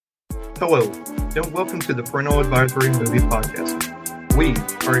Hello, and welcome to the Parental Advisory Movie Podcast. We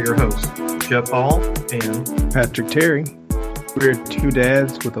are your hosts, Jeff Hall and Patrick Terry. We're two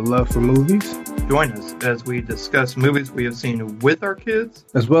dads with a love for movies. Join us as we discuss movies we have seen with our kids,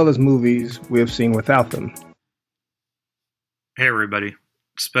 as well as movies we have seen without them. Hey everybody,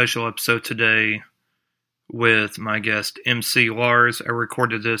 special episode today with my guest MC Lars. I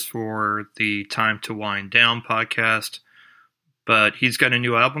recorded this for the Time to Wind Down podcast, but he's got a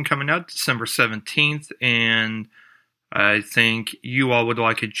new album coming out December 17th, and I think you all would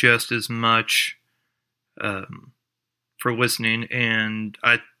like it just as much for listening, and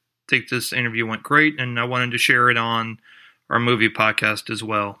I think this interview went great, and I wanted to share it on our movie podcast as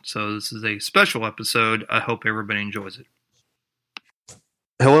well. So this is a special episode. I hope everybody enjoys it.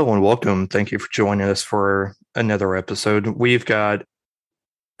 Hello and welcome. Thank you for joining us for another episode. We've got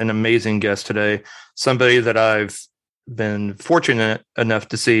an amazing guest today, somebody that I've been fortunate enough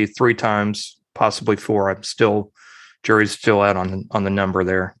to see 3 times, possibly 4. Jury's still out on the number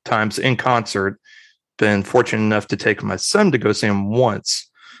there. Times in concert. Been fortunate enough to take my son to go see him once.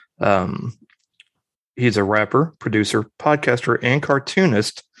 He's a rapper, producer, podcaster, and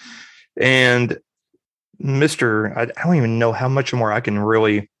cartoonist. And I don't even know how much more I can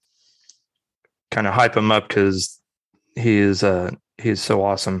really kind of hype him up because he's so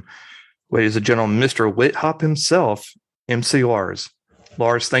awesome. Ladies and gentlemen, Mr. Lit Hop himself, MC Lars.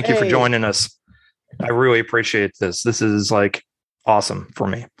 Lars, thank you for joining us. I really appreciate this. This is like awesome for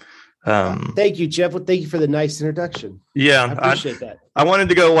me. Thank you, Jeff. Well, thank you for the nice introduction. Yeah, I appreciate that. I wanted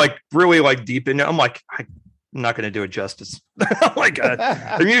to go really deep in. I'm like, I'm not going to do it justice.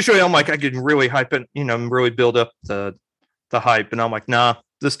 I'm usually I can really hype it, really build up the hype, and I'm like, nah,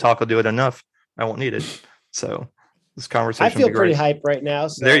 this talk will do it enough. I won't need it. So this conversation. I feel pretty hyped right now.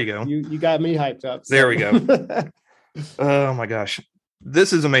 So there you go. You got me hyped up. So. There we go. Oh my gosh,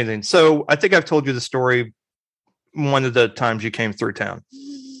 this is amazing. So I think I've told you the story one of the times you came through town.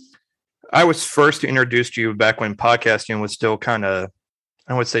 I was first introduced to you back when podcasting was still kind of,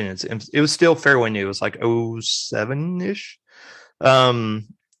 I would say it was still fairly new. It was like 07-ish. I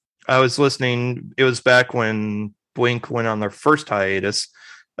was listening. It was back when Blink went on their first hiatus.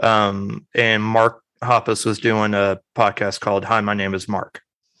 And Mark Hoppus was doing a podcast called Hi, My Name is Mark,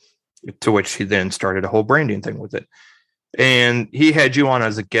 to which he then started a whole branding thing with it. And he had you on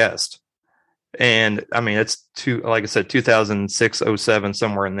as a guest. And I mean, it's like I said, 2006, 07,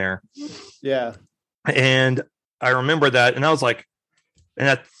 somewhere in there. Yeah. And I remember that. And I was like,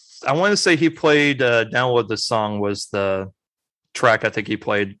 and I want to say he played Download the Song was the track I think he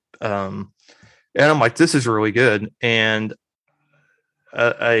played. And I'm like, this is really good. And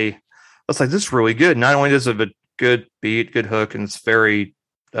I was like, this is really good. Not only does it have a good beat, good hook, and it's very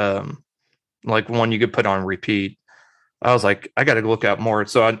like one you could put on repeat. I was like, I got to look out more.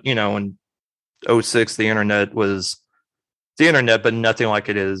 So in 06, the internet was the internet, but nothing like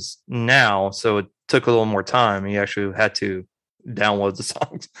it is now. So it took a little more time. You actually had to download the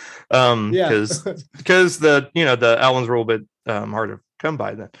songs because the albums were a little bit hard to come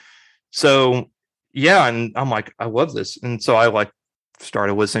by then. So yeah, and I'm like, I love this, and so I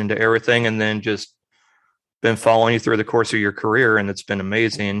started listening to everything, and then just been following you through the course of your career, and it's been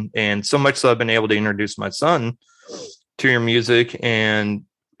amazing. And so much so I've been able to introduce my son to your music, and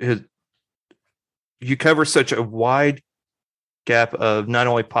you cover such a wide gap of not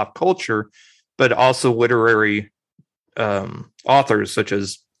only pop culture, but also literary authors such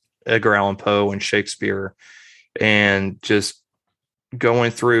as Edgar Allan Poe and Shakespeare, and just going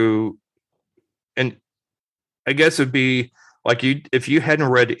through. And I guess it'd be like if you hadn't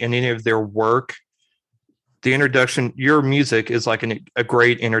read any of their work, the introduction, your music is like a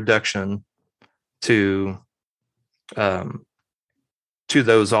great introduction to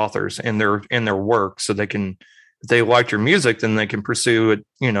those authors and their work, so they can, if they liked your music, then they can pursue it,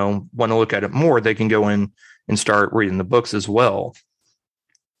 want to look at it more, they can go in and start reading the books as well.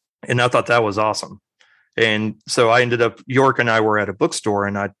 And I thought that was awesome. And so I ended up, York and I were at a bookstore,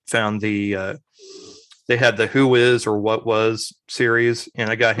 and I found they had the Who Is or What Was series, and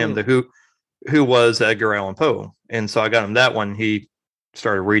I got him the Who Was Edgar Allan Poe. And so I got him that one. He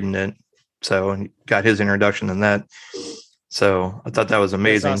started reading it, so he got his introduction in that. So I thought that was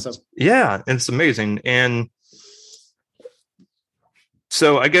amazing. That's awesome. Yeah, it's amazing. And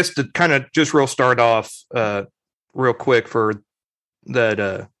so I guess to kind of just start off real quick for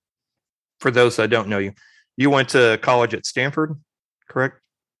that, for those that don't know you, you went to college at Stanford, correct?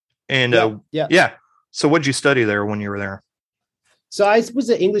 And yeah. So what did you study there when you were there? So I was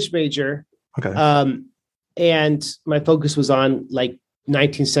an English major. Okay. And my focus was on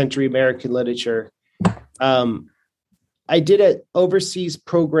 19th century American literature. I did an overseas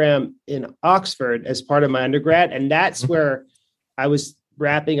program in Oxford as part of my undergrad. And that's where I was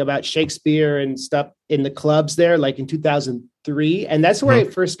rapping about Shakespeare and stuff in the clubs there, like in 2003. And that's where I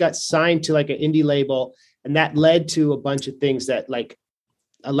first got signed to like an indie label. And that led to a bunch of things that like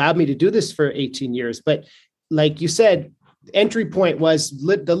allowed me to do this for 18 years. But like you said, entry point was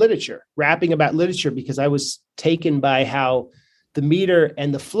the literature, rapping about literature, because I was taken by how the meter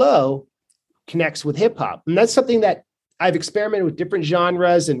and the flow connects with hip hop. And that's something that I've experimented with different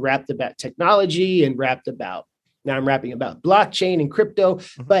genres and rapped about technology and now I'm rapping about blockchain and crypto,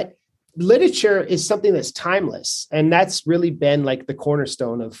 but literature is something that's timeless. And that's really been like the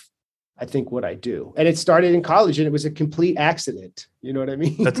cornerstone of, I think, what I do. And it started in college and it was a complete accident. You know what I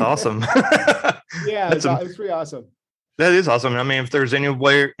mean? That's awesome. Yeah, it was pretty awesome. That is awesome. I mean, if there's any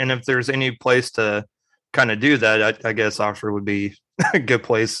way and if there's any place to kind of do that, I guess Oxford would be a good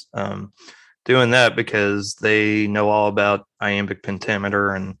place doing that, because they know all about iambic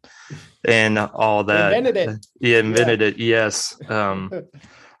pentameter and all that. Invented it. Yeah, invented it. Yes.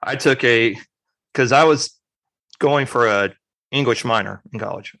 I took because I was going for a English minor in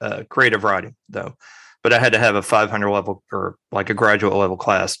college, creative writing though, but I had to have a 500 level or like a graduate level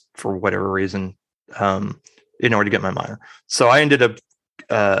class for whatever reason in order to get my minor. So I ended up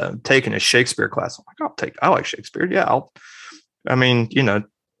taking a Shakespeare class. I'm like, I like Shakespeare. Yeah,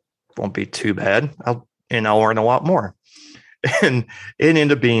 won't be too bad. I'll learn a lot more. And it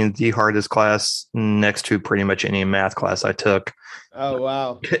ended up being the hardest class next to pretty much any math class I took. Oh,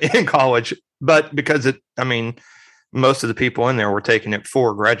 wow. In college. But because most of the people in there were taking it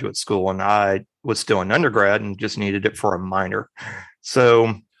for graduate school, and I was still an undergrad and just needed it for a minor.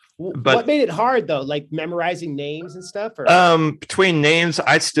 So, but what made it hard though? Like memorizing names and stuff? Or? Between names,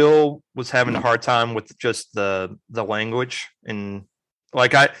 I still was having a hard time with just the language, and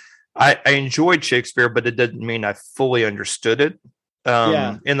like I enjoyed Shakespeare, but it didn't mean I fully understood it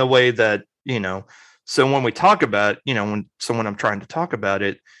in the way that, so when we talk about, when I'm trying to talk about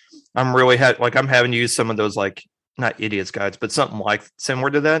it, I'm really I'm having to use some of those, like, not idiots guides, but something like similar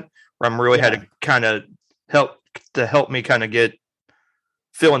to that, where I'm really had to kind of help me kind of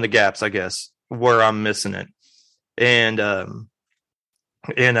fill in the gaps, I guess, where I'm missing it. And I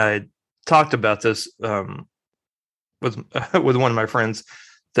talked about this with one of my friends,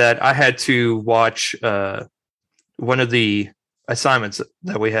 that I had to watch one of the assignments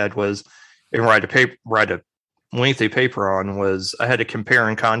that we had was, and write a lengthy paper on, was I had to compare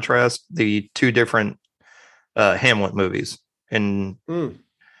and contrast the two different Hamlet movies and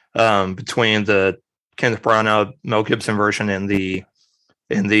between the Kenneth Branagh, Mel Gibson version and the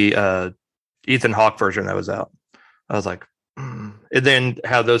Ethan Hawke version that was out. I was like, and then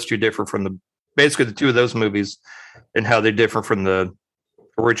how those two differ from basically the two of those movies, and how they differ from the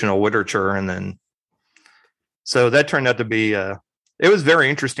original literature. And then so that turned out to be it was very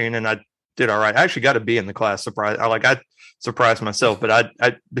interesting, and I did all right. I actually got a B in the class. I surprised myself, but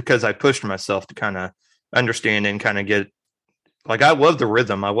I because I pushed myself to kind of understand and kind of get, like, I love the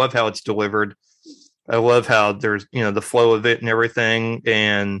rhythm. I love how it's delivered. I love how there's the flow of it and everything,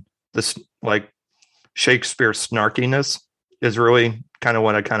 and this, like, Shakespeare snarkiness is really kind of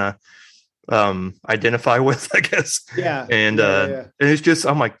what I kind of identify with, I guess. Yeah. And it's just,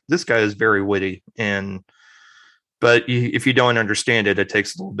 I'm like, this guy is very witty, but if you don't understand it, it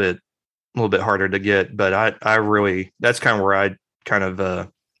takes a little bit harder to get. But I really, that's kind of where I kind of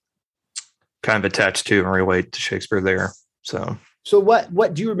attached to and relate to Shakespeare there. So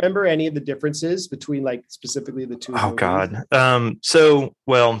what do you remember any of the differences between, like, specifically the two? Oh, God. So,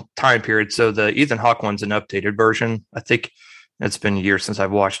 well, time period. So the Ethan Hawke one's an updated version. I think it's been years since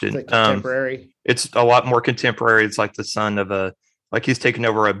I've watched it. Like contemporary. It's a lot more contemporary. It's like the son of he's taken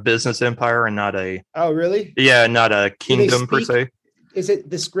over a business empire and not a. Oh, really? Yeah, not a kingdom per se. Is it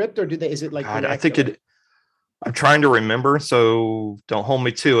the script, or is it like? God, I think I'm trying to remember, so don't hold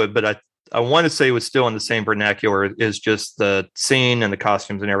me to it. But I want to say it was still in the same vernacular. Is just the scene and the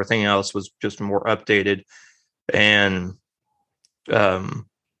costumes and everything else was just more updated. And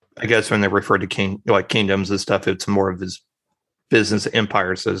I guess when they refer to kingdoms and stuff, it's more of his business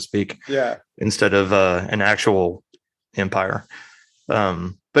empire, so to speak. Yeah. Instead of an actual empire.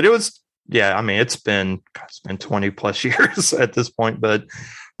 But it was, I mean, it's been 20 plus years at this point, but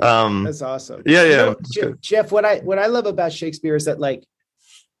that's awesome. Yeah. Jeff, what I love about Shakespeare is that, like,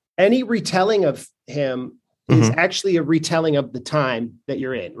 any retelling of him is actually a retelling of the time that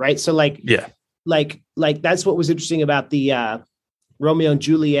you're in, right? So like that's what was interesting about the Romeo and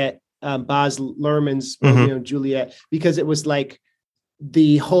Juliet, Baz Luhrmann's Romeo and Juliet, because it was like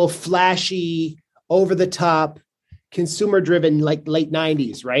the whole flashy, over the top, consumer driven, like late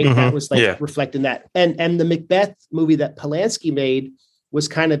 90s, right? Mhm. That was like Yeah. reflecting that. And the Macbeth movie that Polanski made was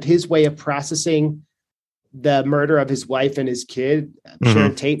kind of his way of processing the murder of his wife and his kid,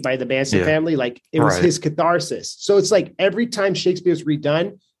 Sharon Tate, by the Manson Yeah. family. Like it was Right. his catharsis. So it's like every time Shakespeare's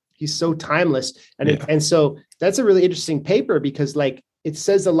redone, he's so timeless. And so that's a really interesting paper because like it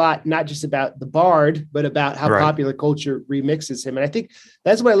says a lot, not just about the bard, but about how Right. popular culture remixes him. And I think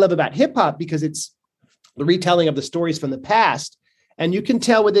that's what I love about hip hop, because it's the retelling of the stories from the past. And you can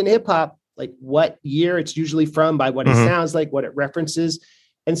tell within hip hop, like what year it's usually from by what it Mhm. sounds like, what it references.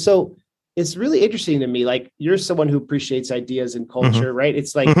 And so it's really interesting to me. Like you're someone who appreciates ideas and culture, right?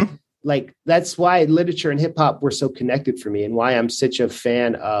 It's like, Mhm. like that's why literature and hip hop were so connected for me, and why I'm such a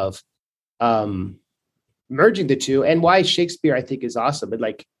fan of merging the two, and why Shakespeare I think is awesome. But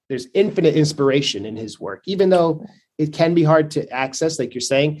like there's infinite inspiration in his work, even though it can be hard to access, like you're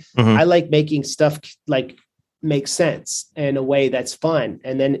saying. Mhm. I like making stuff like make sense in a way that's fun.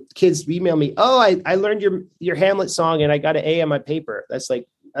 And then kids email me, oh, I learned your Hamlet song and I got an A on my paper. That's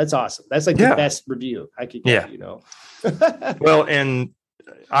awesome. That's like Yeah. the best review I could get, Yeah. you know? Well, and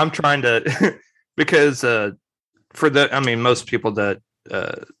I'm trying to because most people that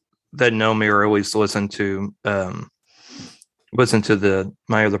know me or at least listen to the movie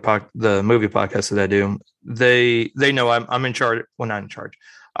podcast that I do, they know I'm in charge. Well, not in charge.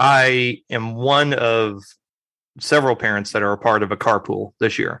 I am one of several parents that are a part of a carpool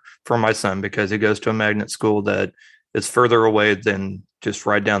this year for my son because he goes to a magnet school that is further away than just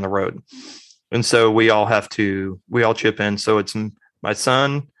right down the road. And so we all chip in. So it's my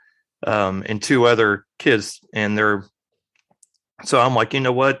son and two other kids, and so I'm like, you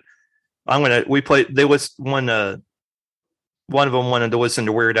know what? One of them wanted to listen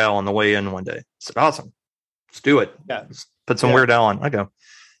to Weird Al on the way in one day. I said, awesome. Let's do it. Yeah. Let's put some Weird Al on. I go,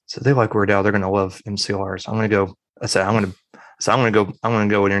 so they like Weird Al. They're going to love MCLRs. I'm going to go. I said, I'm going to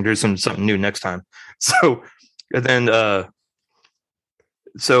go and introduce them to something new next time. So, and then,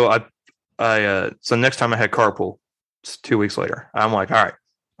 so next time I had carpool, it's 2 weeks later, I'm like, all right,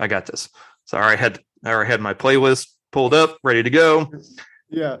 I got this. So I already had my playlist pulled up, ready to go.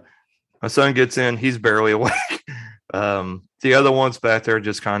 Yeah. My son gets in, he's barely awake. The other one's back there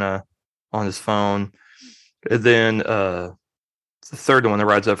just kind of on his phone. And then the third one that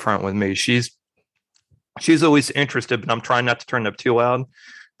rides up front with me, she's always interested, but I'm trying not to turn it up too loud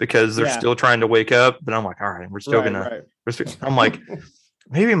because they're still trying to wake up. But I'm like, all right, we're still I'm like,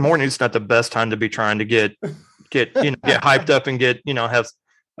 maybe morning's not the best time to be trying to get hyped up and get, have.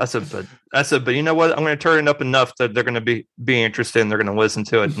 I said, but you know what? I'm going to turn it up enough that they're going to be interested and they're going to listen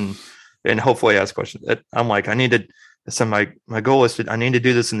to it and hopefully ask questions. I'm like, my goal is I need to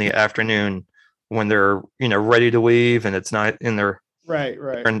do this in the afternoon when they're, ready to leave and it's not in their right.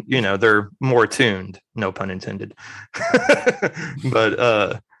 And, they're more tuned, no pun intended.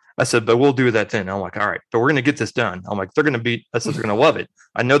 But, I said, but we'll do that then. I'm like, all right, but we're going to get this done. I'm like, they're going to love it.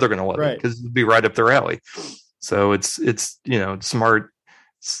 I know they're going to love it because it'll be right up their alley. So it's smart.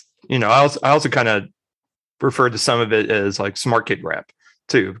 I also kind of refer to some of it as like smart kid rap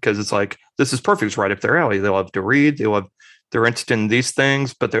too, because it's like, this is perfect. It's right up their alley. They love to read. They're interested in these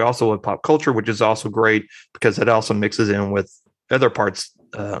things, but they also love pop culture, which is also great because it also mixes in with other parts,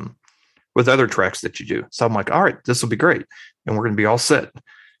 with other tracks that you do. So I'm like, all right, this will be great. And we're going to be all set.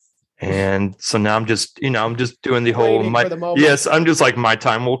 And so now I'm just doing the whole, I'm just like, my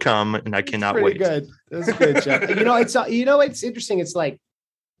time will come and I cannot wait. Good. That's good, Jeff. It's interesting. It's like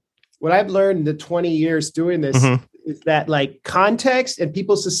what I've learned in the 20 years doing this is that like context and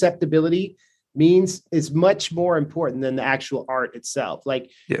people's susceptibility means is much more important than the actual art itself. Like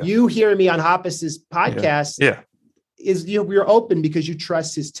you hearing me on Hoppus's podcast is you're open because you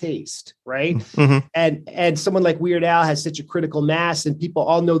trust his taste, right? Mm-hmm. And someone like Weird Al has such a critical mass and people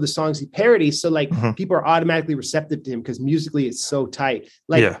all know the songs he parodies. So like people are automatically receptive to him because musically it's so tight.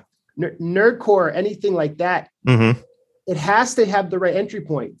 Like nerdcore, anything like that, it has to have the right entry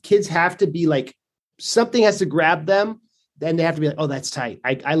point. Kids have to be like, something has to grab them. Then they have to be like, oh, that's tight.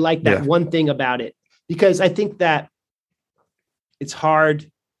 I like that one thing about it, because I think that it's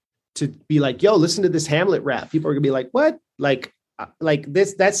hard to be like, yo, listen to this Hamlet rap. People are gonna be like, what? Like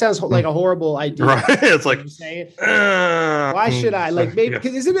this, that sounds like a horrible idea. Right. It's like, why should I maybe,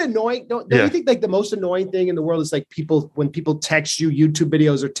 because isn't it annoying? Don't you think like the most annoying thing in the world is like when people text you YouTube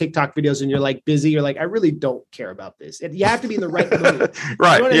videos or TikTok videos and you're like busy, you're like, I really don't care about this. And you have to be in the right mood.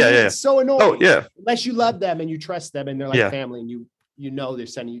 Right. You know what I mean? It's so annoying. Oh yeah. Unless you love them and you trust them and they're like family and you know they're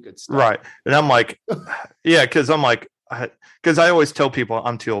sending you good stuff. Right. And I'm like, because I always tell people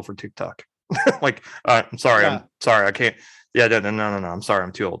I'm too old for TikTok. Like, I'm sorry. I can't. Yeah, no. I'm sorry.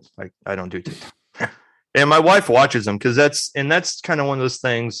 I'm too old. I don't do TikTok. And my wife watches them because that's kind of one of those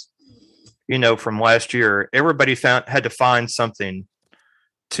things, from last year. Everybody had to find something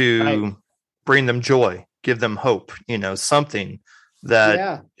to bring them joy, give them hope, something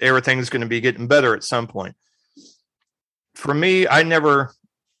that everything's going to be getting better at some point. For me, I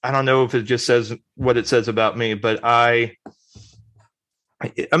don't know if it just says what it says about me, but I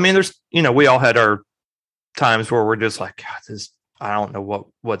mean, there's, we all had our times where we're just like, God, I don't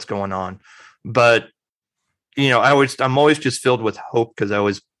know what's going on, but I'm always just filled with hope because I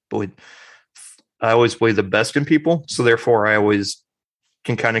always believe the best in people. So therefore I always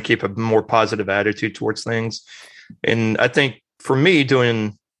can kind of keep a more positive attitude towards things. And I think for me,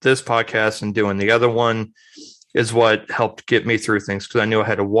 doing this podcast and doing the other one is what helped get me through things. Cause I knew I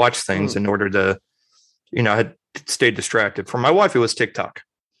had to watch things in order to, I had stayed distracted. For my wife, it was TikTok.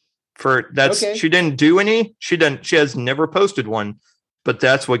 She didn't do any, she has never posted one, but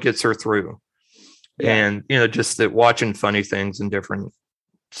that's what gets her through. Yeah. And, just that watching funny things and different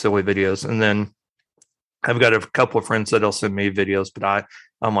silly videos. And then I've got a couple of friends that'll send me videos, but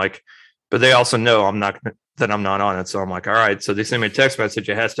I'm like, but they also know I'm not on it. So I'm like, all right. So they send me a text message.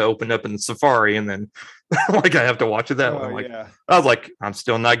 It has to open up in the Safari. And then like, I have to watch it that way. I was like, I'm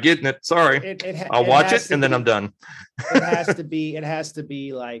still not getting it. Sorry. I'll watch it and then I'm done. It has to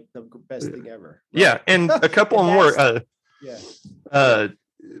be like the best thing ever. Right? Yeah. And a couple more,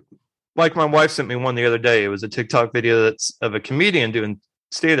 like my wife sent me one the other day. It was a TikTok video that's of a comedian doing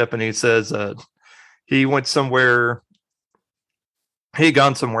stand-up. And he says, he went somewhere, he had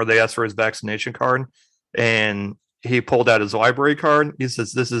gone somewhere, they asked for his vaccination card, and he pulled out his library card. He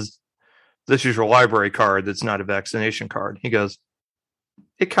says, this is your library card. That's not a vaccination card. He goes,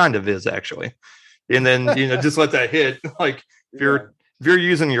 it kind of is actually. And then, just let that hit. Like if you're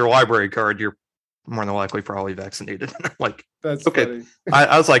using your library card, you're more than likely probably vaccinated. Like, that's okay. Funny.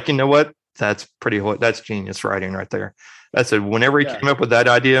 I was like, you know what? That's that's genius writing right there. I said, whenever he came up with that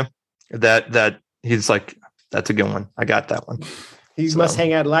idea, that he's like, that's a good one. I got that one. Must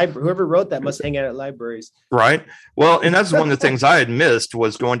hang out at library. Whoever wrote that must hang out at libraries. Right. Well, and that's one of the things I had missed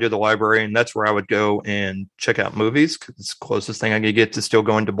was going to the library, and that's where I would go and check out movies. Cause it's the closest thing I could get to still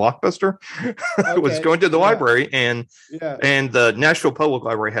going to Blockbuster was going to the library. And the Nashville Public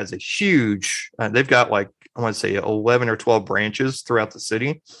Library has a huge, they've got like, I want to say 11 or 12 branches throughout the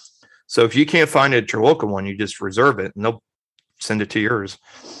city. So if you can't find it at your local one, you just reserve it and they'll send it to yours.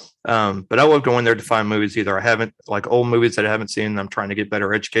 But I love going there to find movies. Either I haven't, like old movies that I haven't seen and I'm trying to get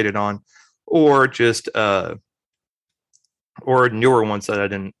better educated on, or just or newer ones that I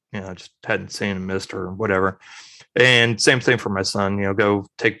didn't, just hadn't seen and missed or whatever. And same thing for my son, go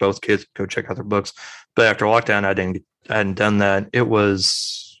take both kids, go check out their books. But after lockdown, I hadn't done that. It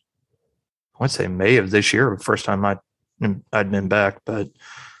was, I want to say May of this year, the first time I'd been back, but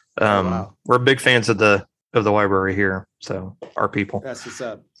we're big fans of the library here. So our people. That's what's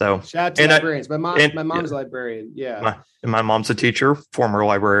up. So shout out to librarians. My mom's a librarian. Yeah. My mom's a teacher, former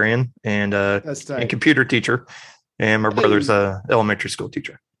librarian, and computer teacher. And my brother's a elementary school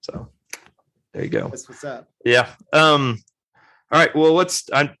teacher. So there you go. That's what's up. Yeah. All right. Well,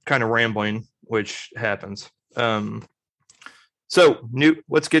 I'm kind of rambling, which happens. So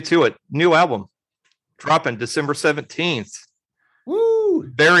let's get to it. New album dropping December 17th. Woo!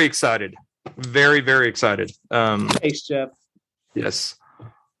 Very excited. Very, very excited. Thanks, Jeff. Yes.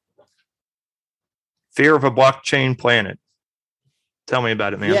 Fear of a Blockchain Planet. Tell me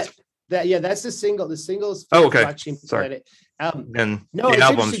about it, man. Yeah, that's the single. The single is Fear of Blockchain Planet. And the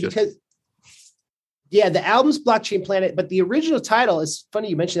album's just... because the album's Blockchain Planet, but the original title is funny.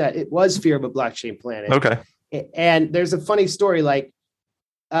 You mentioned that it was Fear of a Blockchain Planet. Okay. And there's a funny story, like,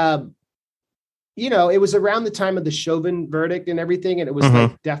 it was around the time of the Chauvin verdict and everything. And it was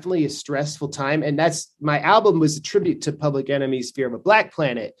like definitely a stressful time. And my album was a tribute to Public Enemy's Fear of a Black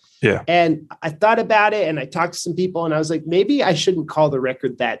Planet. Yeah. And I thought about it and I talked to some people and I was like, maybe I shouldn't call the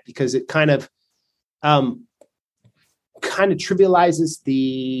record that because it kind of trivializes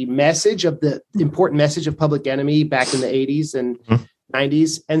the message of the important message of Public Enemy back in the 80s and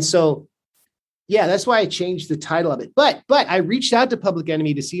 90s. And so, yeah, that's why I changed the title of it. But I reached out to Public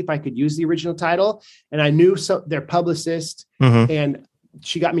Enemy to see if I could use the original title. And I knew their publicist and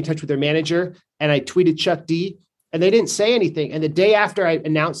she got me in touch with their manager and I tweeted Chuck D and they didn't say anything. And the day after I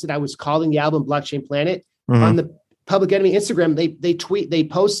announced that I was calling the album Blockchain Planet on the Public Enemy Instagram, they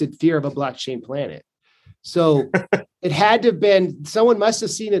posted Fear of a Blockchain Planet. So it had to have been, someone must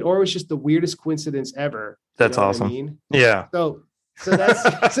have seen it or it was just the weirdest coincidence ever. That's awesome. I mean? Yeah. So that's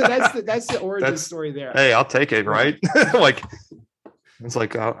the origin story there. Hey, I'll take it, right? Like it's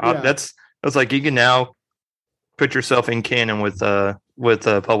like that's like you can now put yourself in canon with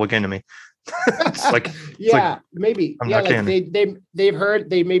Public Enemy. It's like, yeah, maybe. I'm Yeah, not like kidding. they've heard,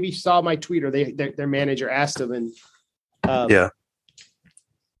 they maybe saw my tweet, or their manager asked them, and Yeah.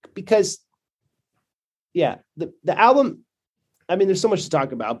 because the album, I mean, there's so much to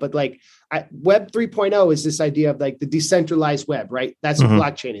talk about, but like Web 3.0 is this idea of like the decentralized web, right? That's what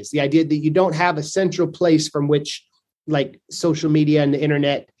blockchain is. The idea that you don't have a central place from which like social media and the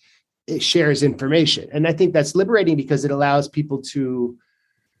internet, it shares information. And I think that's liberating because it allows people to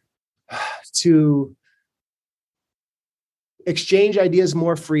exchange ideas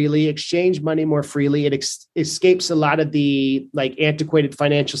more freely, exchange money more freely. It escapes a lot of the like antiquated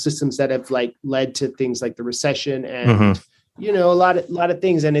financial systems that have like led to things like the recession and a lot of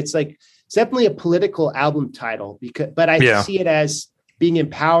things. And it's like, it's definitely a political album title but I see it as being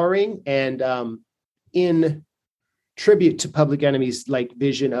empowering and in tribute to Public Enemy's like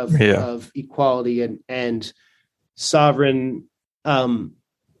vision of equality and sovereign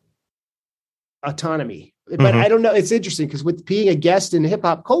autonomy. But I don't know. It's interesting because with being a guest in hip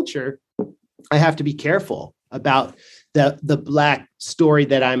hop culture, I have to be careful about the Black story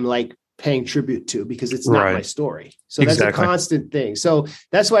that I'm like paying tribute to, because it's not my story. So that's a constant thing. So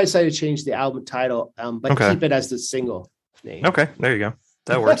that's why I decided to change the album title, but keep it as the single name. Okay, there you go.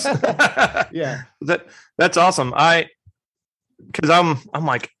 That works. Yeah, that's awesome. Because I'm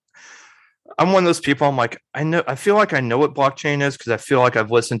like, I'm one of those people. I'm like, I feel like I know what blockchain is because I feel like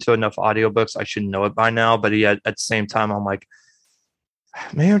I've listened to enough audiobooks. I should know it by now. But at the same time, I'm like,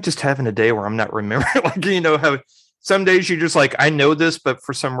 maybe I'm just having a day where I'm not remembering. Like, how some days you just like, I know this, but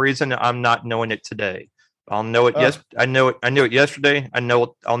for some reason I'm not knowing it today. I'll know it. Yes, I know it. I knew it yesterday.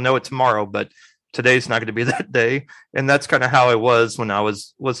 I'll know it tomorrow, but today's not going to be that day. And that's kind of how I was when I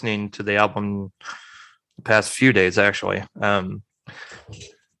was listening to the album the past few days, actually.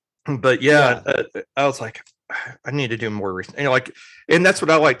 But I was like, I need to do more research. And that's what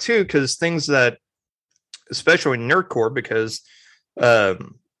I like too, because things that, especially in nerdcore, because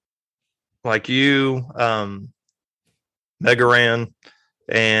like you, Megaran,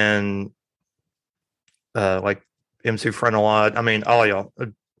 and like MC Frontalot, I mean, all y'all,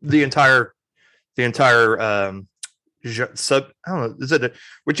 the entire sub, I don't know,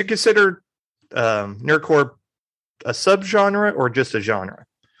 would you consider nerdcore a subgenre or just a genre?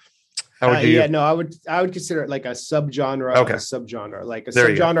 I would consider it like a subgenre of a subgenre, like a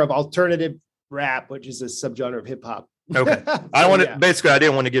subgenre of alternative rap, which is a subgenre of hip hop. Okay. Basically, I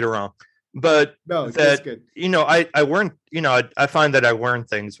didn't want to get it wrong, but no, that's good. I learn, I find that I learn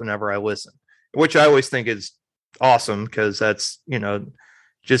things whenever I listen, which I always think is awesome, because that's,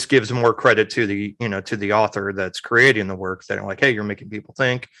 just gives more credit to the author that's creating the work, that are like, hey, you're making people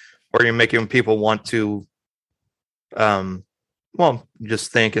think, or you're making people want to,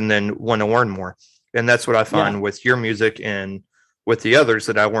 just think and then want to learn more. And that's what I find with your music and with the others,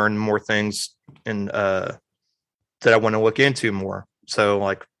 that I learn more things and that I want to look into more. So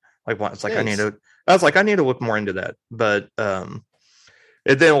it's like, I need to look more into that. But and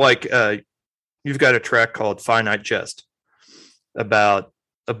then you've got a track called Finite Jest about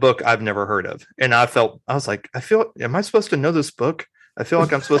a book I've never heard of. And I was like, am I supposed to know this book? I feel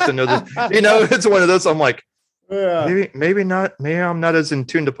like I'm supposed to know this. It's one of those. I'm like, maybe not. Maybe I'm not as in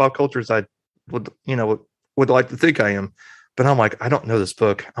tune to pop culture as I would like to think I am. But I'm like, I don't know this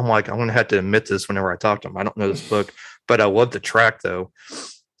book. I'm like, I'm gonna have to admit this whenever I talk to him. I don't know this book, but I love the track though.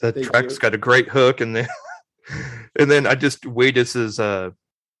 The track's got a great hook, and then I just Wheatus's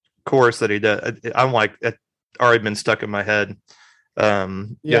chorus that he did. I'm like, it already been stuck in my head.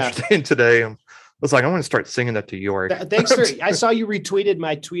 Yesterday and today. I was like, I want to start singing that to York. Thanks I saw you retweeted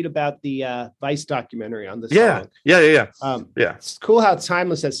my tweet about the Vice documentary on this song. Yeah. It's cool how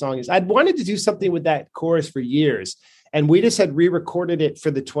timeless that song is. I'd wanted to do something with that chorus for years, and we just had re-recorded it for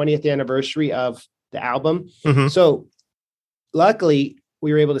the 20th anniversary of the album. Mm-hmm. So luckily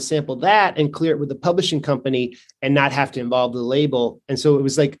we were able to sample that and clear it with the publishing company and not have to involve the label. And so it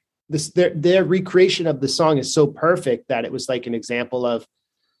was like their recreation of the song is so perfect that it was like an example of,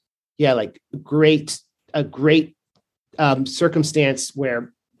 a great circumstance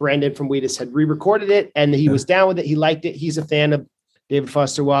where Brendan from Wheatus had re-recorded it, and he was down with it. He liked it. He's a fan of David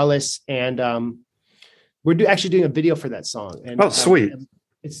Foster Wallace, and we're actually doing a video for that song. And, sweet!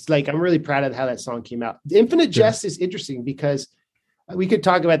 It's like, I'm really proud of how that song came out. The Infinite Jest is interesting because we could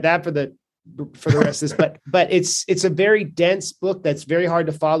talk about that for the rest of this, but it's a very dense book that's very hard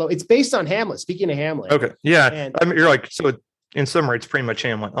to follow. It's based on Hamlet. Speaking of Hamlet, okay, and I mean, you're like, so in summary, it's pretty much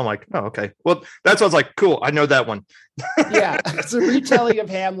Hamlet. I'm like, oh, okay. Well, that's what I was like, cool. I know that one. It's a retelling of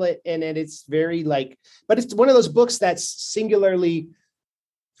Hamlet, and it's very but it's one of those books that's singularly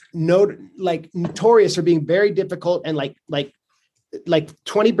notorious for being very difficult and like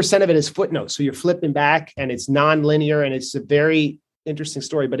 20% of it is footnotes. So you're flipping back and it's non-linear and it's a very interesting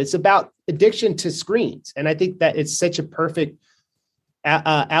story, but it's about addiction to screens. And I think that it's such a perfect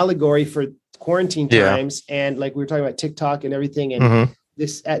allegory for quarantine times. And like we were talking about TikTok and everything, and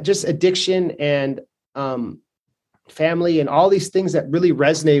this just addiction and family and all these things that really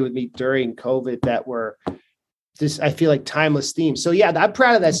resonated with me during COVID that were this, I feel like, timeless themes. So yeah, I'm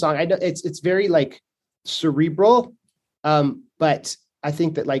proud of that song. I know it's very like cerebral. But I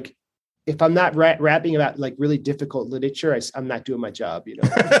think that like, if I'm not rapping about like really difficult literature, I'm not doing my job, you know?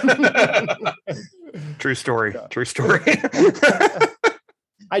 True story.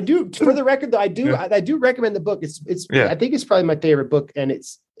 I do, for the record though, I do recommend the book. I think it's probably my favorite book. And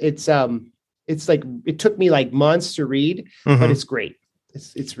it's like, it took me like months to read, but it's great.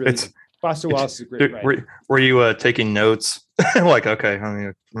 It's really good. Foster Wallace is a great writer. Were you taking notes? Like, okay, I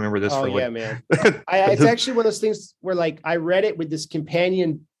mean, remember this. Oh yeah, man. It's actually one of those things where like I read it with this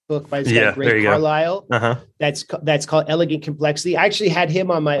companion book by this guy, Ray Carlisle. That's called Elegant Complexity. I actually had him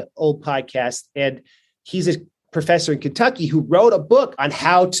on my old podcast, and he's a professor in Kentucky who wrote a book on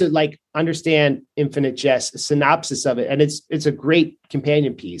how to like understand Infinite Jest, a synopsis of it, and it's a great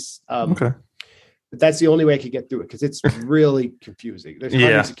companion piece. But that's the only way I could get through it because it's really confusing. There's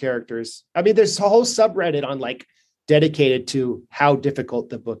hundreds of characters. I mean, there's a whole subreddit on like dedicated to how difficult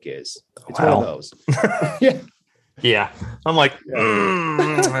the book is. It's one of those. Yeah. I'm like,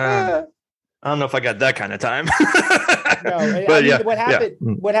 I don't know if I got that kind of time. No, but what happened?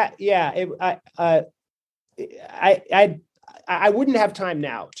 I wouldn't have time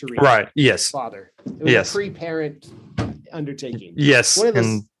now to read. Right. Yes. Father. It was a pre-parent undertaking. Yes. One of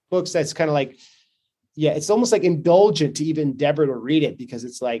those books that's kind of like, it's almost like indulgent to even endeavor to read it because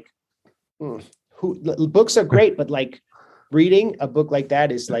it's like, books are great, but like reading a book like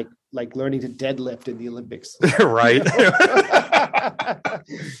that is like learning to deadlift in the Olympics. Right.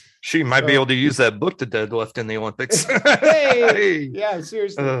 She might be able to use that book to deadlift in the Olympics. Hey. Yeah,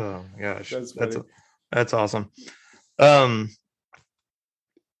 seriously. Oh gosh, that's awesome. I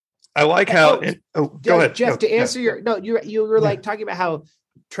like how. Go ahead, Jeff. To answer you were like talking about how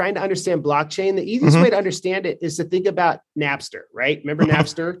trying to understand blockchain. The easiest way to understand it is to think about Napster, right? Remember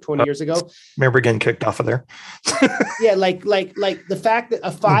Napster 20 years ago? Remember getting kicked off of there? Yeah, like the fact that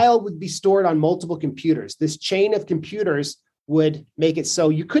a file would be stored on multiple computers. This chain of computers would make it so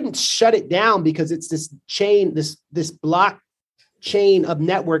you couldn't shut it down because it's this chain, this block chain of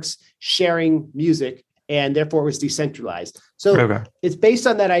networks sharing music, and therefore it was decentralized. So it's based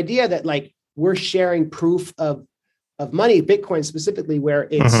on that idea that like we're sharing proof of money, Bitcoin specifically, where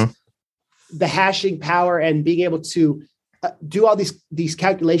it's the hashing power and being able to do all these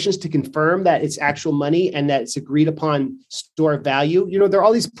calculations to confirm that it's actual money and that it's agreed upon store of value. You know, there are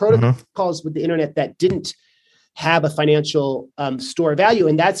all these protocols with the internet that didn't have a financial store of value.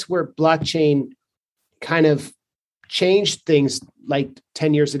 And that's where blockchain kind of changed things like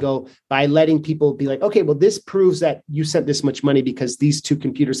 10 years ago by letting people be like, okay, well, this proves that you sent this much money because these two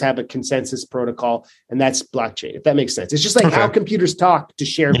computers have a consensus protocol, and that's blockchain, if that makes sense. It's just like how computers talk to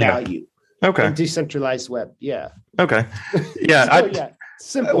share value. In decentralized web. Yeah. Okay. Yeah.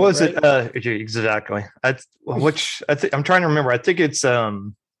 Simple. Was it exactly? I'm trying to remember. I think it's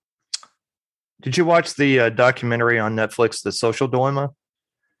did you watch the documentary on Netflix, The Social Dilemma?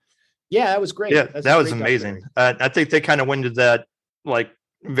 Yeah, that was great. Yeah, that was amazing. I think they kind of went into that like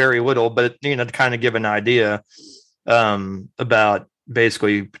very little, but to kind of give an idea about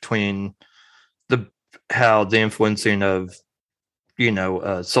basically between how the influencing of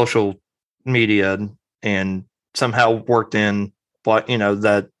social media and somehow worked in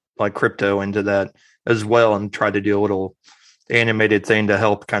that like crypto into that as well, and tried to do a little animated thing to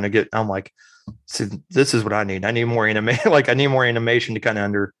help kind of get. I'm like, see, this is what I need. I need more I need more animation to kind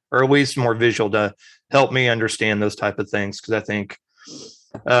of or at least more visual to help me understand those type of things. Cause I think,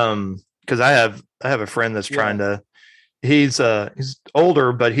 cause I have a friend that's trying to, he's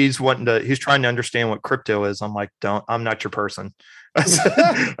older, but he's trying to understand what crypto is. I'm like, I'm not your person.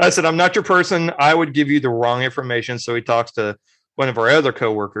 I said, I'm not your person. I would give you the wrong information. So he talks to one of our other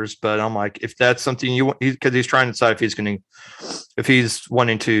coworkers, but I'm like, if that's something you want, because he's trying to decide if he's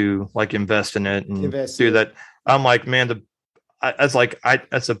wanting to like invest in it and do that. I'm like, man, I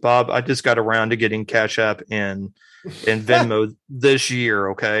said, Bob, I just got around to getting Cash App and Venmo this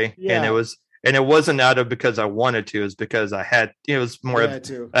year. Okay. Yeah. And it wasn't out of because I wanted to, it's because I had, it was more of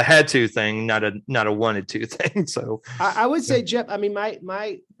a had to thing, not a wanted to thing. So I would say, Jeff, I mean,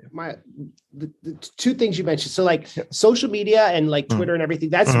 the two things you mentioned. So like social media and like Twitter and everything,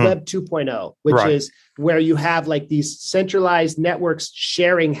 that's Web 2.0, which is where you have like these centralized networks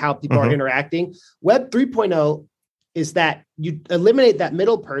sharing how people are interacting. Web 3.0 is that you eliminate that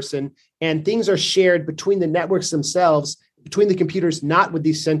middle person and things are shared between the networks themselves, between the computers, not with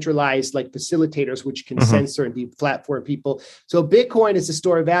these centralized like facilitators, which can censor and deplatform people. So Bitcoin is a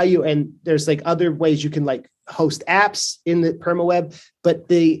store of value, and there's like other ways you can like host apps in the permaweb. But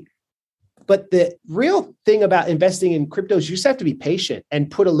the real thing about investing in crypto is you just have to be patient and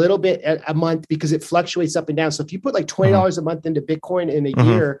put a little bit a month, because it fluctuates up and down. So if you put like $20 a month into Bitcoin in a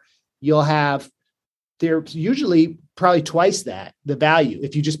year, you'll have, they're usually probably twice that the value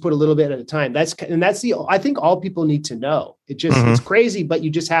if you just put a little bit at a time. That's I think all people need to know. It just it's crazy, but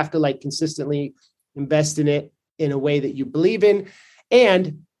you just have to like consistently invest in it in a way that you believe in.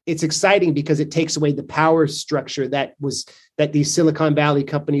 And it's exciting because it takes away the power structure that these Silicon Valley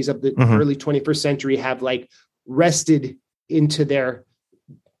companies of the early 21st century have like rested into their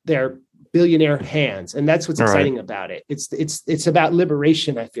billionaire hands. And that's what's exciting about it. It's about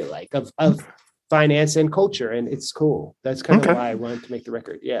liberation, I feel like, of finance and culture, and it's cool. That's kind of why I wanted to make the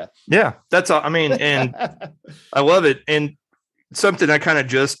record. Yeah, that's all. I mean, and I love it. And something I kind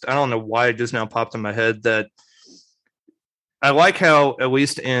of I don't know why it just now popped in my head, that I like how at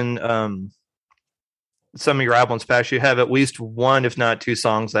least in some of your albums past, you have at least one, if not two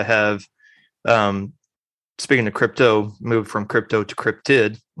songs that have speaking of crypto, moved from crypto to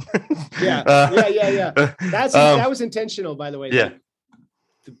cryptid. Yeah. That was intentional, by the way. Yeah,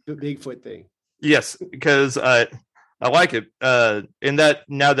 the Bigfoot thing. Yes, because I like it. In that,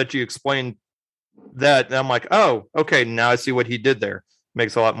 now that you explained that, I'm like, oh, okay, now I see what he did there.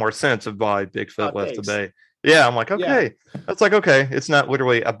 Makes a lot more sense of why Bigfoot left the Bay. Yeah, I'm like, okay. Yeah. That's like, okay, it's not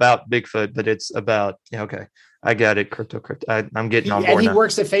literally about Bigfoot, but it's about, okay, I got it, crypto. I'm getting on board. And he now.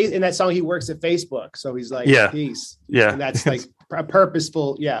 works at in that song, he works at Facebook. So he's like, peace. Yeah. And that's like a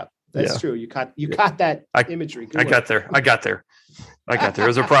purposeful, that's true. You caught that imagery. I got there. It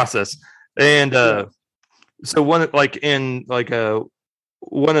was a process. And so one of the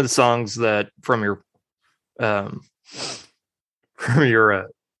songs that from your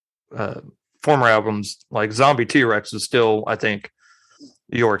former albums, like Zombie T-Rex, is still, I think,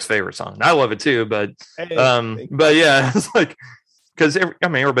 York's favorite song. I love it too, but yeah, it's like, because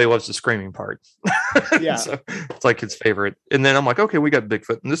everybody loves the screaming part. Yeah. So it's like his favorite. And then I'm like, okay, we got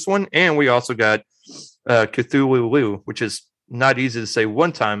Bigfoot in this one, and we also got Cthulhu, which is not easy to say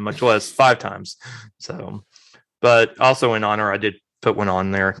one time, much less 5 times. So, but also in honor, I did put one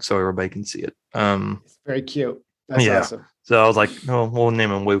on there so everybody can see it. It's very cute. That's awesome. So I was like, oh, we'll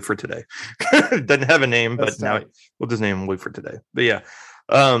name him Woo for today. Doesn't have a name, That's but now we'll just name him Woo for today. But yeah.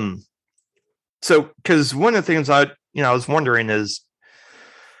 So, because one of the things I was wondering is,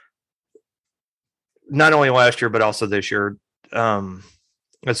 not only last year, but also this year,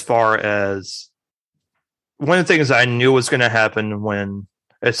 as far as, one of the things I knew was going to happen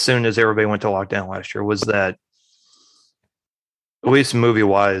as soon as everybody went to lockdown last year, was that, at least movie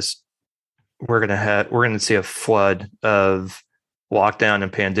wise, we're going to see a flood of lockdown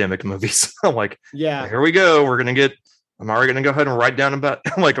and pandemic movies. I'm like, here we go. I'm already going to go ahead and write down about,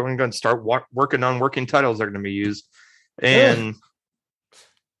 like, I'm going to start working on working titles that are going to be used. And,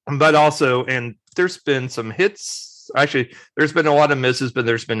 but also, and there's been some hits. Actually, there's been a lot of misses, but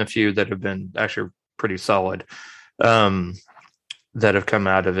there's been a few that have been actually pretty solid, that have come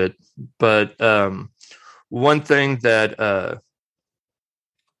out of it. But one thing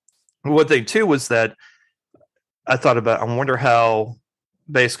too was that I thought about, I wonder how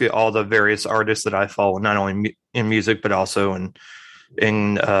basically all the various artists that I follow, not only in music, but also in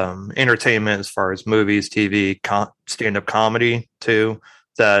entertainment, as far as movies, TV, stand-up comedy too,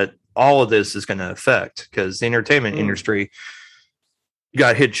 that all of this is going to affect, because the entertainment industry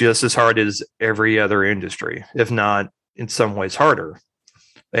got hit just as hard as every other industry, if not in some ways harder.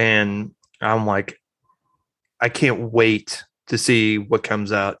 And I'm like, I can't wait to see what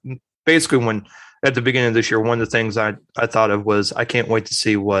comes out. Basically, when at the beginning of this year, one of the things I thought of was, I can't wait to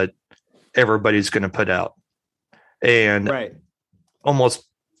see what everybody's going to put out. And almost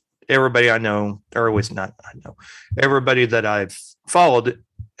everybody I know, or at least not I know, everybody that I've followed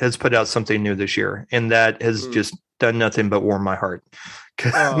has put out something new this year. And that has just done nothing but warm my heart.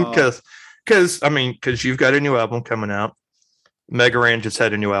 Because you've got a new album coming out. Mega Ran just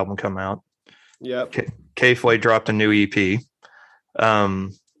had a new album come out. Yep. K-Flay dropped a new EP.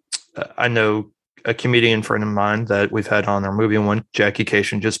 I know a comedian friend of mine that we've had on our movie one, Jackie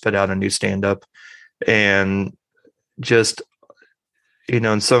Cation, just put out a new stand-up, and just,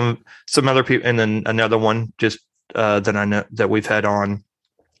 and some other people, and then another one just that I know that we've had on,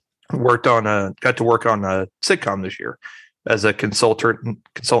 got to work on a sitcom this year as a consultant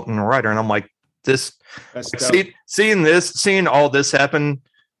and writer. And I'm like, seeing all this happen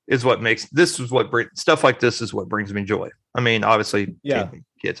is what makes stuff like this is what brings me joy. I mean, obviously,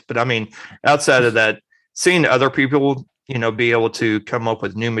 kids, but I mean, outside of that, seeing other people, be able to come up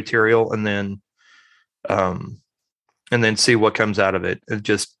with new material and then see what comes out of it. It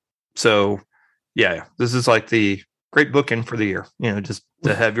just this is like the great booking for the year. Just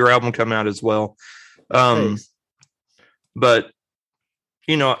to have your album come out as well. But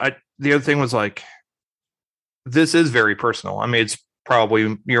the other thing was like, this is very personal. I mean, it's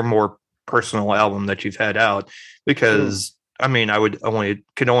probably your more personal album that you've had out because I mean,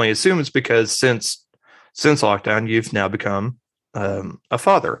 could only assume it's because since lockdown, you've now become a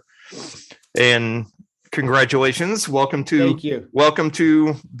father. And congratulations. Thank you. Welcome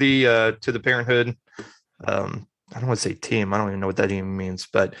to the parenthood. I don't want to say team. I don't even know what that even means,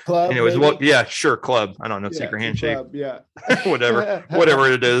 but club, anyways, sure. Club. I don't know. Secret handshake. Club, yeah. whatever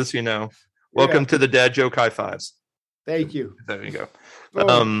it is, welcome to the dad joke high fives. Thank you. There you go.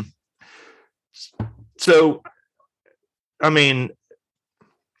 So, I mean,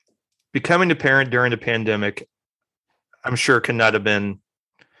 becoming a parent during the pandemic, I'm sure could not have been,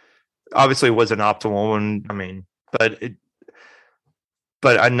 obviously it wasn't optimal. And I mean, but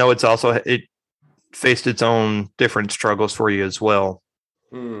I know it faced its own different struggles for you as well.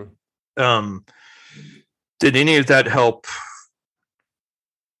 Did any of that help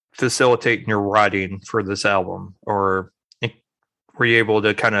facilitate your writing for this album, or were you able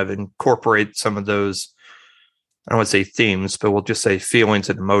to kind of incorporate some of those, I don't want to say themes, but we'll just say feelings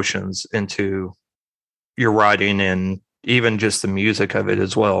and emotions into your writing and even just the music of it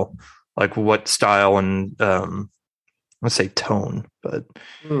as well? Like what style and let's say tone, but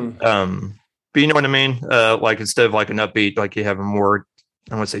you know what I mean? Like instead of like an upbeat, like you have a more, I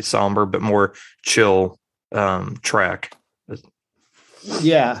don't want to say somber, but more chill track.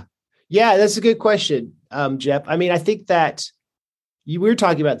 Yeah, that's a good question, Jeff. I mean, I think that we were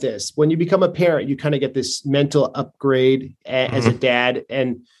talking about this. When you become a parent, you kind of get this mental upgrade as a dad.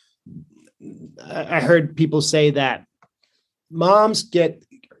 And I heard people say that moms get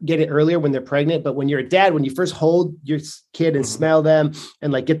it earlier when they're pregnant, but when you're a dad, when you first hold your kid and smell them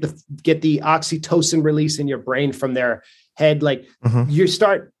and like get the oxytocin release in your brain from their head, like you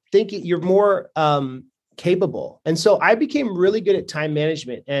start thinking you're more capable. And so I became really good at time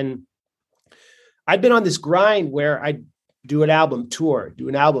management, and I've been on this grind where I do an album tour,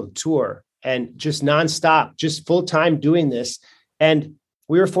 and just nonstop, just full time doing this. And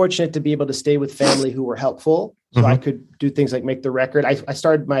we were fortunate to be able to stay with family who were helpful. So I could do things like make the record. I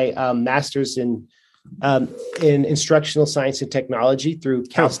started my master's in instructional science and technology through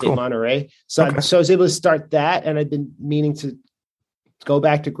Cal State Monterey. So I was able to start that, and I've been meaning to go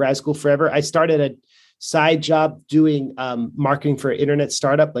back to grad school forever. I started a side job doing marketing for an internet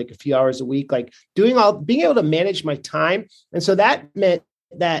startup, like a few hours a week, like being able to manage my time. And so that meant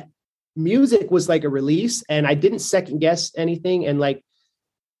that music was like a release, and I didn't second guess anything. And like,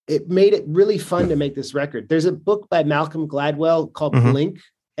 it made it really fun to make this record. There's a book by Malcolm Gladwell called Blink.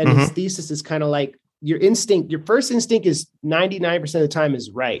 And his thesis is kind of like your first instinct is 99% of the time is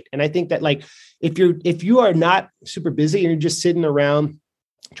right. And I think that like, if you are not super busy and you're just sitting around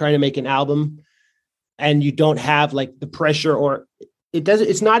trying to make an album and you don't have like the pressure, or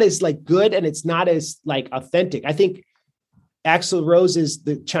it's not as like good and it's not as like authentic. I think Axl Rose's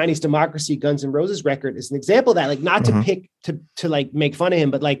The Chinese Democracy Guns N' Roses record is an example of that, like not to pick to like make fun of him,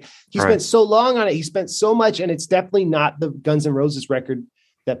 but like he spent so long on it. He spent so much, and it's definitely not the Guns N' Roses record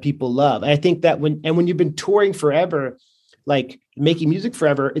that people love. And I think that when you've been touring forever, like making music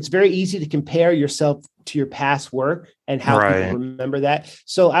forever, it's very easy to compare yourself to your past work and how people remember that.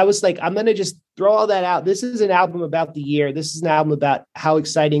 So I was like, I'm going to just throw all that out. This is an album about the year. This is an album about how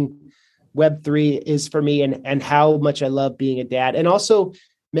exciting Web3 is for me, and how much I love being a dad, and also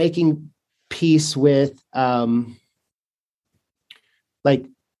making peace with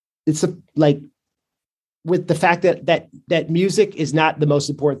with the fact that music is not the most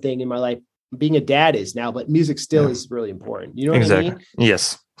important thing in my life. Being a dad is now, but music still is really important. You know what I mean?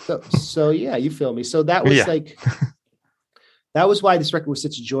 Yes. So yeah, you feel me. So that was like, that was why this record was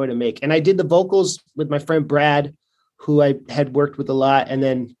such a joy to make. And I did the vocals with my friend Brad, who I had worked with a lot. And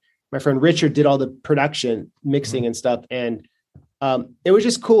then my friend Richard did all the production, mixing and stuff. And it was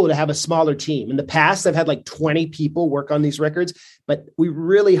just cool to have a smaller team. In the past, I've had like 20 people work on these records, but we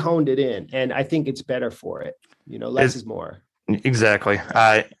really honed it in. And I think it's better for it. Less is more. Exactly.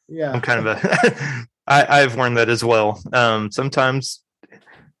 I'm kind of I've learned that as well. Sometimes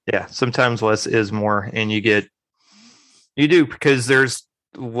less is more, and you do, because there's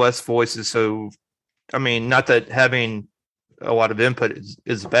less voices. So, I mean, not that having a lot of input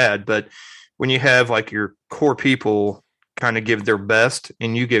is bad, but when you have like your core people kind of give their best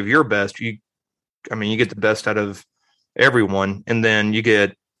and you give your best, you get the best out of everyone, and then you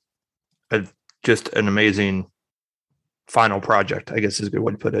get just an amazing final project, I guess is a good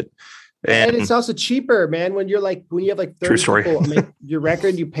way to put it. And it's also cheaper, man. When you have like 30 True story. people, your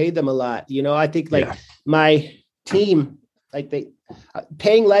record, you pay them a lot. I think my team,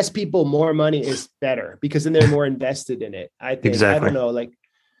 paying less people more money is better because then they're more invested in it. I think. Exactly. I don't know.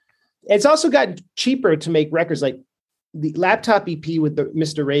 It's also gotten cheaper to make records, like the Laptop EP with the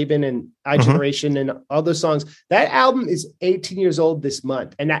Mr. Raven and iGeneration and all those songs. That album is 18 years old this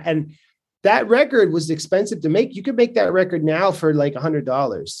month, and that record was expensive to make. You could make that record now for like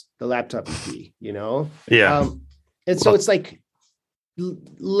 $100, the Laptop EP, Yeah. And so it's like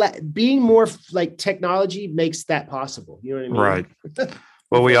being more like technology makes that possible. You know what I mean? Right.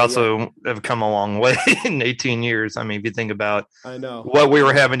 Well, we also have come a long way in 18 years. I mean, if you think about what we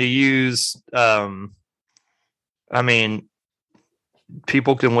were having to use,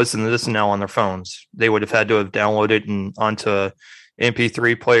 people can listen to this now on their phones. They would have had to have downloaded and onto a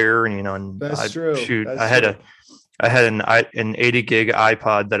MP3 player, and that's true. Shoot, I had an 80 gig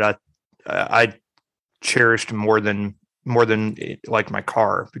iPod that I cherished more than like my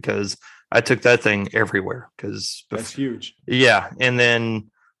car, because I took that thing everywhere. Because that's huge. Yeah, and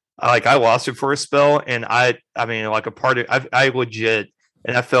then I lost it for a spell, and I legit,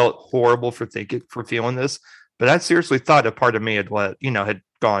 and I felt horrible for feeling this, but I seriously thought a part of me had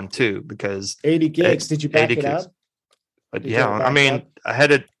gone too, because 80 gigs. Did you back it up? Yeah, I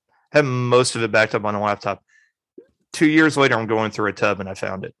had most of it backed up on a laptop. 2 years later, I'm going through a tub and I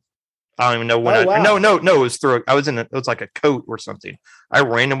found it. I don't even know when. No, it was through. It was like a coat or something. I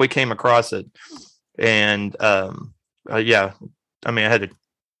randomly came across it, and I had to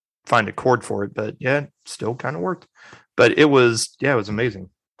find a cord for it, but yeah, it still kind of worked. But it was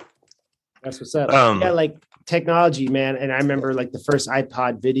amazing. That's what's up. Like technology, man. And I remember like the first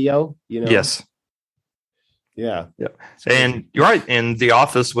iPod video. Yes. Yeah. And you're right. And The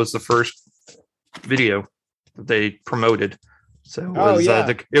Office was the first video that they promoted. So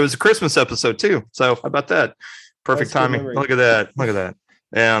it was a Christmas episode too. So how about that? Perfect timing. Look at that.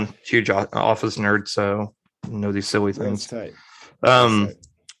 And huge Office nerd. So these silly things. That's tight.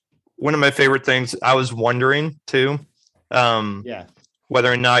 One of my favorite things, I was wondering too,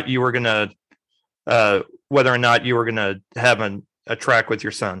 whether or not you were gonna have a track with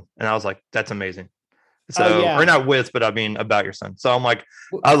your son. And I was like, that's amazing. So, or not with, but about your son. So I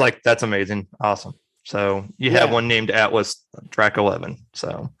was like, that's amazing. Awesome. So you have one named Atlas track 11.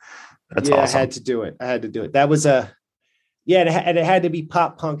 So that's awesome. I had to do it. That was and it had to be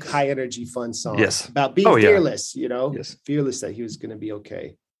pop punk, high energy, fun song. Yes. About being fearless, Yes. Fearless that he was going to be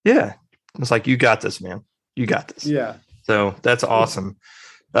okay. Yeah. It's like, you got this, man. You got this. Yeah. So that's awesome.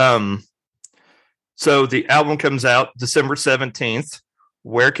 So the album comes out December 17th.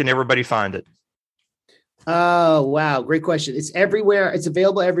 Where can everybody find it? Oh, wow. Great question. It's everywhere. It's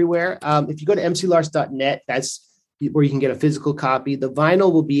available everywhere. If you go to mclars.net, that's where you can get a physical copy. The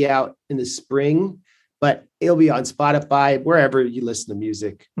vinyl will be out in the spring, but it'll be on Spotify, wherever you listen to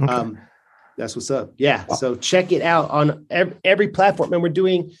music. Okay. That's what's up. Yeah. Wow. So check it out on every platform. And we're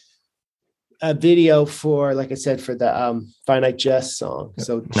doing a video for, like I said, for the Finite Jest song.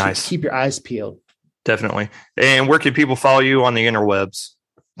 So nice. Keep your eyes peeled. Definitely. And where can people follow you on the interwebs?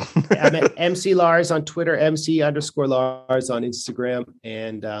 I'm at MC Lars on Twitter, MC_Lars on Instagram.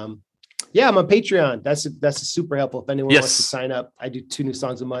 And I'm on Patreon. That's super helpful. If anyone wants to sign up, I do 2 new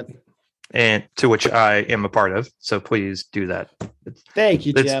songs a month. And to which I am a part of. So please do that. Thank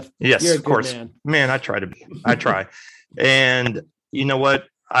you, Jeff. Yes, You're a of course. Man, I try to be. I try. And you know what?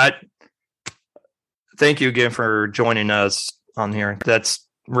 I thank you again for joining us on here. That's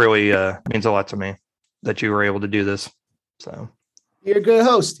really means a lot to me that you were able to do this. So you're a good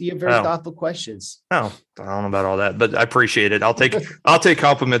host. You have very thoughtful questions. Oh, I don't know about all that, but I appreciate it. I'll take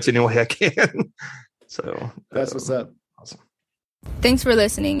compliments any way I can. So that's what's up. Awesome. Thanks for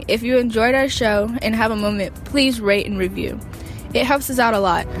listening. If you enjoyed our show and have a moment, please rate and review. It helps us out a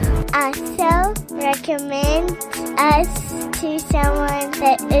lot. Also, recommend us to someone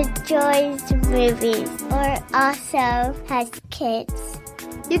that enjoys movies or also has kids.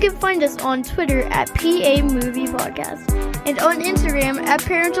 You can find us on Twitter at PA Movie Podcast and on Instagram at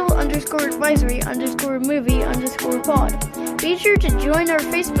parental_advisory_movie_pod. Be sure to join our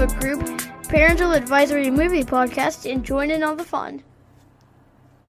Facebook group, Parental Advisory Movie Podcast, and join in on the fun.